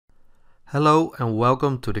Hello and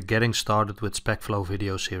welcome to the Getting Started with SpecFlow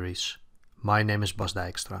video series. My name is Bas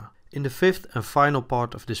Dijkstra. In the fifth and final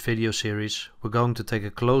part of this video series, we're going to take a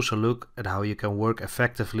closer look at how you can work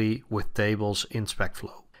effectively with tables in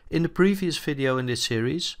SpecFlow. In the previous video in this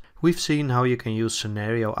series, we've seen how you can use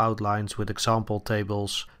scenario outlines with example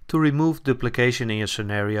tables to remove duplication in your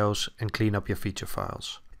scenarios and clean up your feature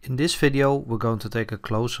files. In this video, we're going to take a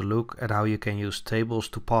closer look at how you can use tables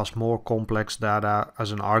to pass more complex data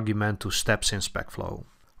as an argument to steps in SpecFlow.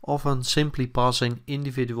 Often, simply passing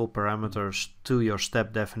individual parameters to your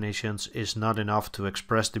step definitions is not enough to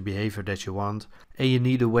express the behavior that you want, and you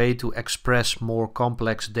need a way to express more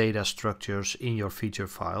complex data structures in your feature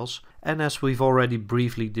files. And as we've already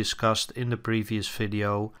briefly discussed in the previous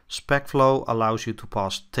video, SpecFlow allows you to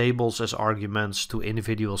pass tables as arguments to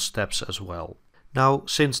individual steps as well. Now,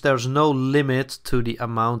 since there's no limit to the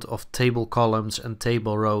amount of table columns and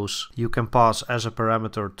table rows you can pass as a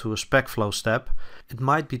parameter to a SpecFlow step, it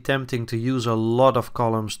might be tempting to use a lot of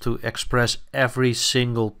columns to express every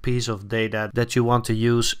single piece of data that you want to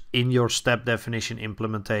use in your step definition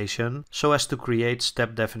implementation, so as to create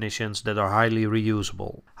step definitions that are highly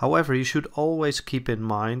reusable. However, you should always keep in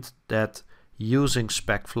mind that using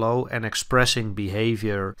SpecFlow and expressing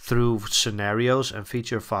behavior through scenarios and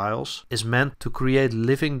feature files is meant to create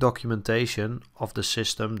living documentation of the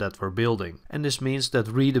system that we're building. And this means that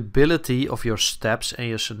readability of your steps and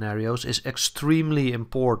your scenarios is extremely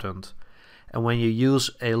important. And when you use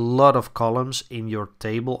a lot of columns in your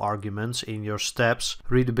table arguments, in your steps,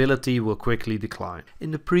 readability will quickly decline.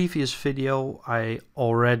 In the previous video, I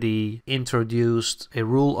already introduced a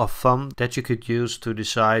rule of thumb that you could use to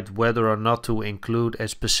decide whether or not to include a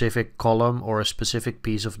specific column or a specific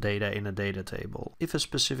piece of data in a data table. If a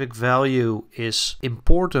specific value is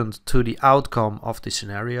important to the outcome of the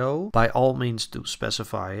scenario, by all means do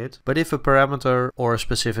specify it. But if a parameter or a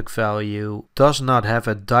specific value does not have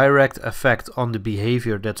a direct effect on the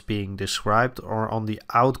behavior that's being described or on the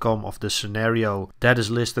outcome of the scenario that is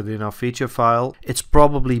listed in our feature file, it's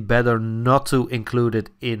probably better not to include it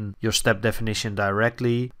in your step definition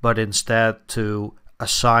directly, but instead to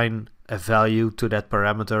assign a value to that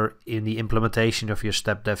parameter in the implementation of your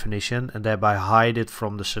step definition and thereby hide it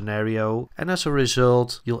from the scenario. And as a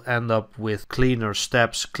result, you'll end up with cleaner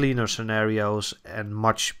steps, cleaner scenarios, and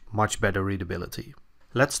much better readability.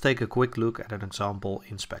 Let's take a quick look at an example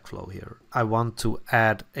in SpecFlow here. I want to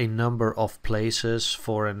add a number of places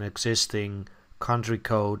for an existing country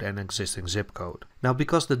code and existing zip code. Now,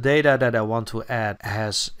 because the data that I want to add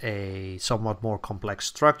has a somewhat more complex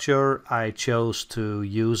structure, I chose to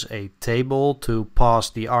use a table to pass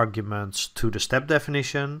the arguments to the step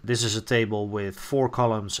definition. This is a table with 4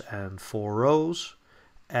 columns and 4 rows.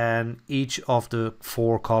 And each of the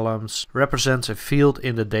 4 columns represents a field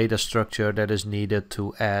in the data structure that is needed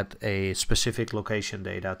to add a specific location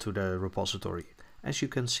data to the repository. As you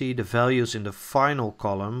can see, the values in the final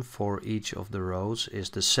column for each of the rows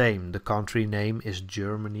is the same. The country name is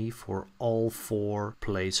Germany for all 4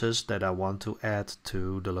 places that I want to add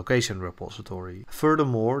to the location repository.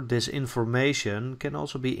 Furthermore, this information can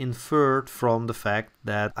also be inferred from the fact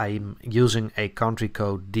that I'm using a country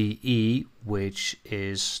code DE, which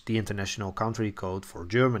is the international country code for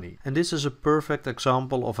Germany. And this is a perfect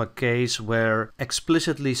example of a case where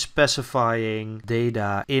explicitly specifying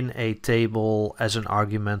data in a table as an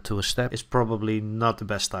argument to a step is probably not the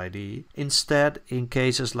best idea. Instead, in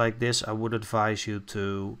cases like this, I would advise you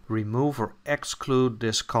to remove or exclude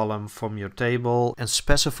this column from your table and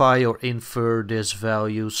specify or infer this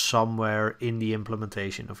value somewhere in the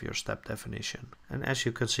implementation of your step definition. And as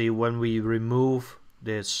you can see, when we remove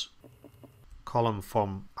this column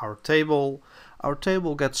from our table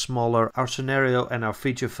gets smaller, our scenario and our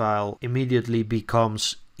feature file immediately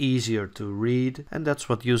becomes easier to read, and that's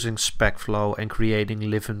what using SpecFlow and creating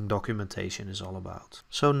living documentation is all about.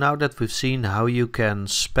 So now that we've seen how you can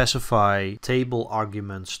specify table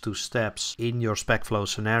arguments to steps in your SpecFlow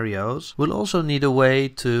scenarios, we'll also need a way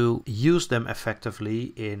to use them effectively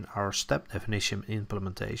in our step definition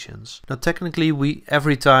implementations. Now technically,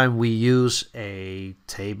 every time we use a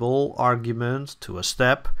table argument to a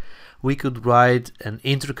step, we could write an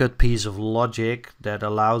intricate piece of logic that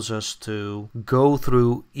allows us to go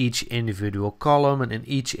through each individual column and in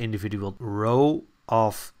each individual row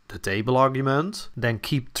of the table argument, then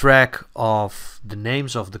keep track of the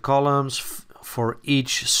names of the columns for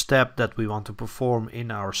each step that we want to perform in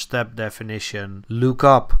our step definition, look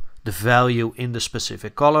up the value in the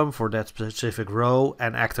specific column for that specific row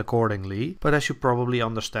and act accordingly. But as you probably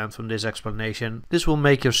understand from this explanation, this will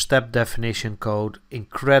make your step definition code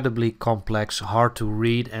incredibly complex, hard to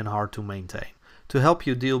read and hard to maintain. To help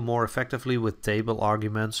you deal more effectively with table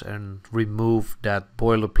arguments and remove that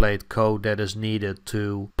boilerplate code that is needed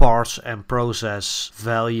to parse and process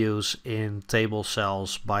values in table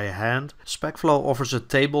cells by hand, SpecFlow offers a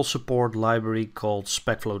table support library called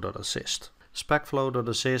SpecFlow.assist.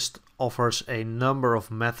 SpecFlow.assist offers a number of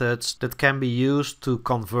methods that can be used to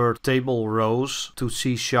convert table rows to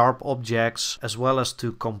C# objects, as well as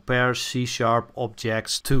to compare C#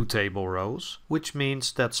 objects to table rows, which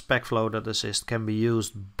means that SpecFlow.assist can be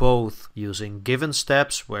used both using given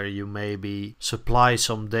steps, where you maybe supply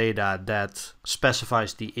some data that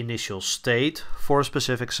specifies the initial state for a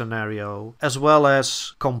specific scenario, as well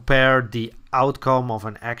as compare the outcome of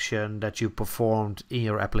an action that you performed in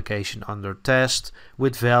your application under test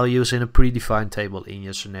with values in a predefined table in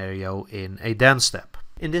your scenario in a then step.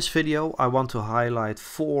 In this video I want to highlight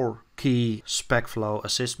 4 key SpecFlow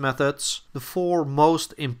assist methods. The 4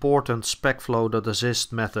 most important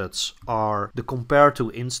SpecFlow.assist methods are the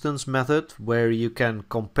CreateInstance method, where you can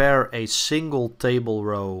compare a single table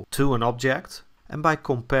row to an object. And by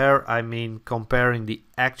compare, I mean comparing the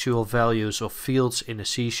actual values of fields in a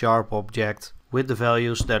C# object with the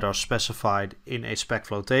values that are specified in a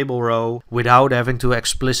SpecFlow table row without having to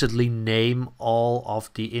explicitly name all of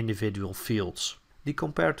the individual fields. The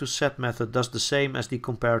CompareToSet method does the same as the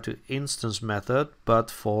CreateInstance method,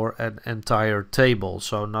 but for an entire table.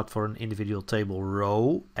 So not for an individual table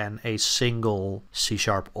row and a single C#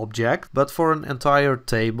 object, but for an entire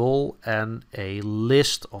table and a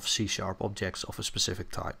list of C# objects of a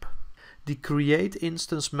specific type. The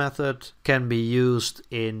CreateInstance method can be used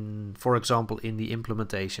in, for example, in the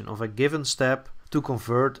implementation of a given step to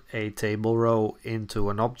convert a table row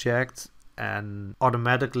into an object and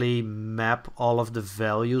automatically map all of the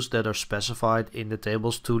values that are specified in the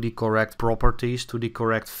tables to the correct properties, to the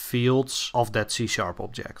correct fields of that C#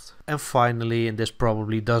 object. And finally, and this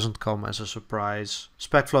probably doesn't come as a surprise,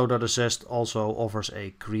 SpecFlow.assist also offers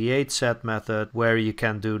a CreateSet method, where you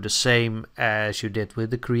can do the same as you did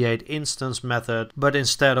with the CreateInstance method, but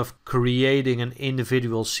instead of creating an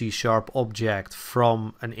individual C# object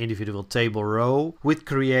from an individual table row, with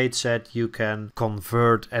CreateSet you can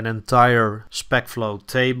convert an entire SpecFlow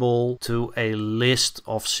table to a list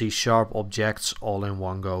of C# objects all in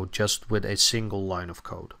one go, just with a single line of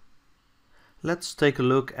code. Let's take a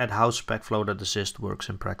look at how SpecFlow.assist works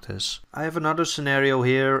in practice. I have another scenario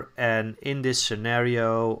here, and in this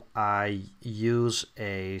scenario I use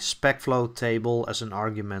a SpecFlow table as an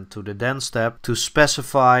argument to the then step to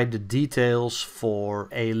specify the details for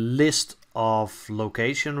a list of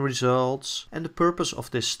location results, and the purpose of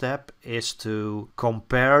this step is to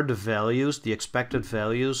compare the values, the expected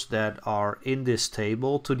values that are in this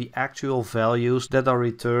table, to the actual values that are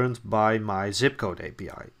returned by my zip code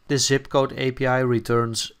API. The zip code API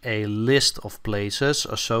returns a list of places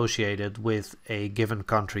associated with a given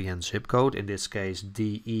country and zip code, in this case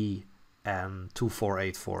DE and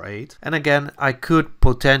 24848. And again, I could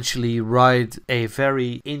potentially write a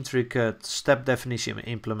very intricate step definition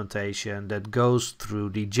implementation that goes through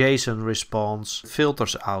the JSON response,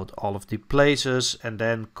 filters out all of the places, and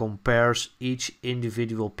then compares each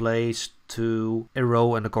individual place to a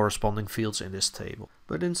row and the corresponding fields in this table.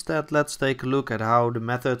 But instead, let's take a look at how the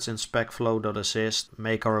methods in SpecFlow.assist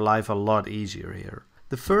make our life a lot easier here.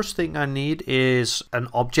 The first thing I need is an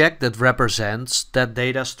object that represents that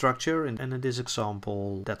data structure, and in this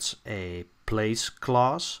example that's a place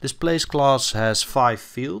class. This place class has 5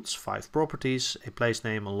 fields, 5 properties: a place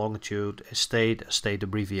name, a longitude, a state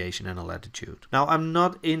abbreviation, and a latitude. Now I'm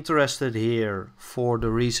not interested here, for the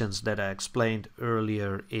reasons that I explained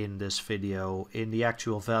earlier in this video, in the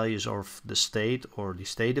actual values of the state or the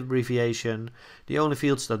state abbreviation. The only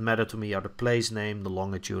fields that matter to me are the place name, the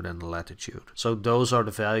longitude, and the latitude. So those are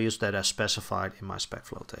the values that I specified in my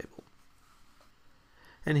SpecFlow table.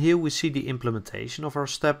 And here we see the implementation of our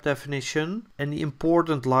step definition, and the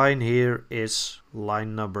important line here is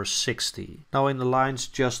line number 60. Now in the lines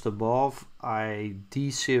just above, I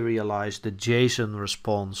deserialize the JSON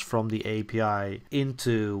response from the API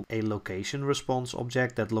into a location response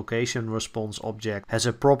object. That location response object has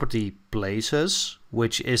a property places,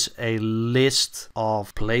 which is a list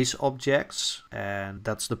of place objects, and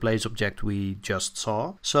that's the place object we just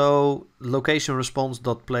saw. So location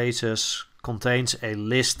response.places contains a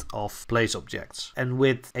list of place objects, and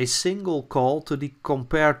with a single call to the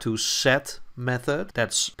CompareToSet method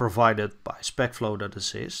that's provided by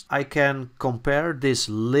SpecFlow.assist, I can compare this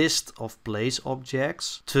list of place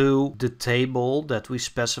objects to the table that we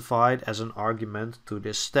specified as an argument to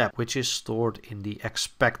this step, which is stored in the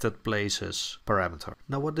expected places parameter.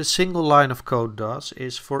 Now what this single line of code does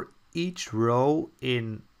is, for each row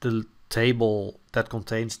in the table that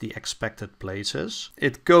contains the expected places.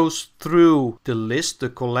 It goes through the list, the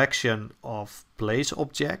collection of place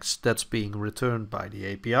objects that's being returned by the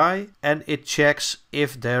API, and it checks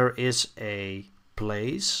if there is a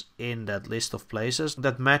place in that list of places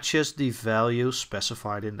that matches the value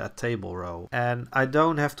specified in that table row. And I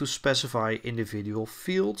don't have to specify individual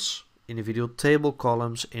fields, individual table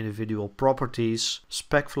columns, individual properties.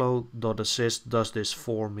 SpecFlow.assist does this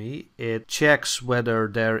for me. It checks whether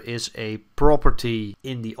there is a property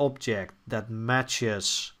in the object that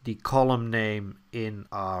matches the column name in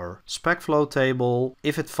our SpecFlow table.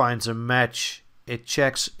 If it finds a match, it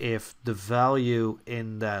checks if the value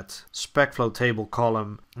in that SpecFlow table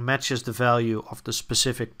column matches the value of the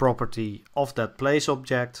specific property of that place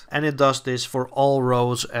object. And it does this for all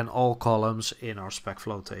rows and all columns in our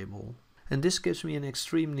SpecFlow table. And this gives me an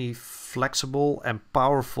extremely flexible and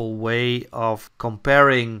powerful way of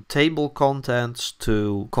comparing table contents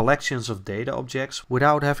to collections of data objects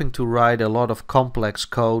without having to write a lot of complex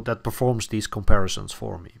code that performs these comparisons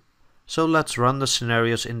for me. So let's run the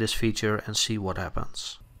scenarios in this feature and see what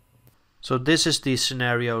happens. So this is the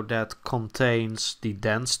scenario that contains the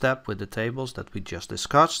then step with the tables that we just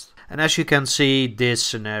discussed. And as you can see, this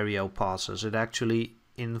scenario passes. It actually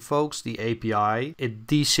invokes the API. It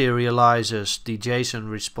deserializes the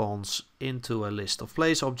JSON response into a list of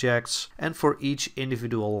place objects. And for each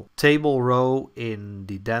individual table row in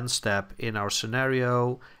the then step in our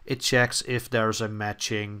scenario, it checks if there's a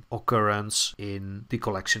matching occurrence in the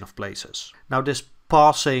collection of places. Now this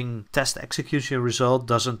passing test execution result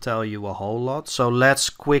doesn't tell you a whole lot, so let's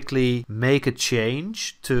quickly make a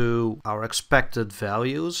change to our expected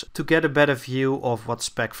values to get a better view of what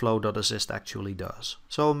SpecFlow.assist actually does.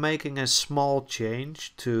 So I'm making a small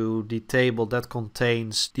change to the table that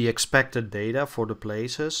contains the expected data for the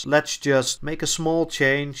places. Let's just make a small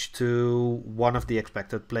change to one of the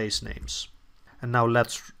expected place names. And now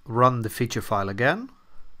let's run the feature file again.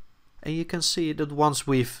 And you can see that once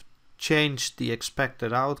we've changed the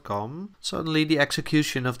expected outcome, suddenly the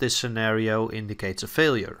execution of this scenario indicates a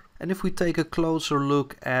failure. And if we take a closer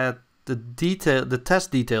look at the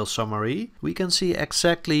test detail summary, we can see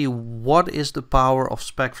exactly what is the power of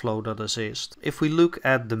SpecFlow.assist. If we look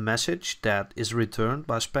at the message that is returned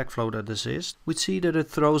by SpecFlow.assist, we see that it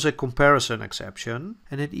throws a comparison exception,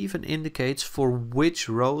 and it even indicates for which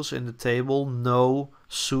rows in the table no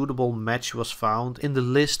suitable match was found in the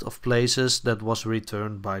list of places that was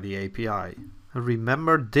returned by the API. And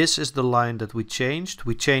remember, this is the line that we changed.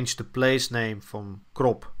 We changed the place name from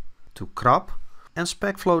crop to crop. And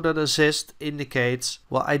SpecFlow.assist indicates,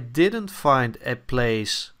 well, I didn't find a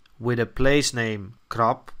place with a place name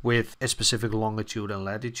crop with a specific longitude and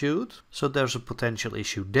latitude, so there's a potential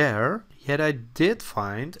issue there. Yet I did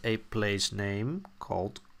find a place name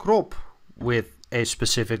called crop with a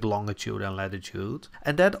specific longitude and latitude,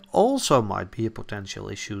 and that also might be a potential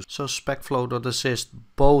issue. So SpecFlow.assist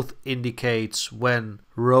both indicates when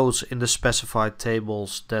rows in the specified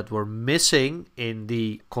tables that were missing in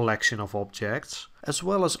the collection of objects, as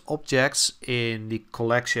well as objects in the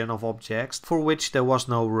collection of objects for which there was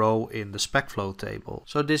no row in the SpecFlow table.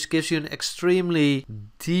 So this gives you an extremely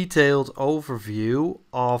detailed overview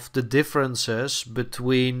of the differences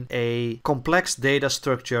between a complex data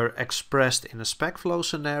structure expressed in a SpecFlow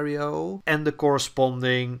scenario and the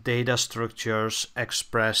corresponding data structures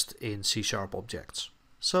expressed in C# objects.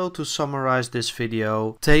 So to summarize this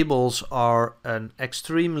video, tables are an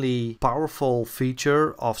extremely powerful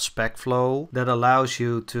feature of SpecFlow that allows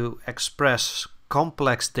you to express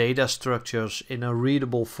complex data structures in a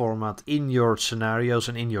readable format in your scenarios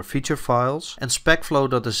and in your feature files. And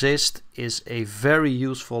SpecFlow.assist is a very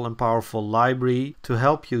useful and powerful library to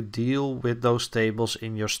help you deal with those tables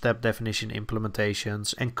in your step definition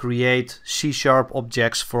implementations and create C#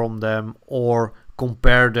 objects from them or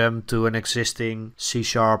compare them to an existing C#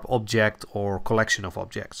 object or collection of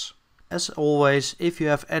objects. As always, if you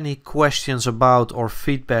have any questions about or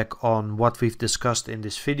feedback on what we've discussed in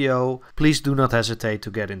this video, please do not hesitate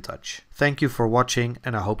to get in touch. Thank you for watching,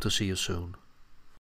 and I hope to see you soon.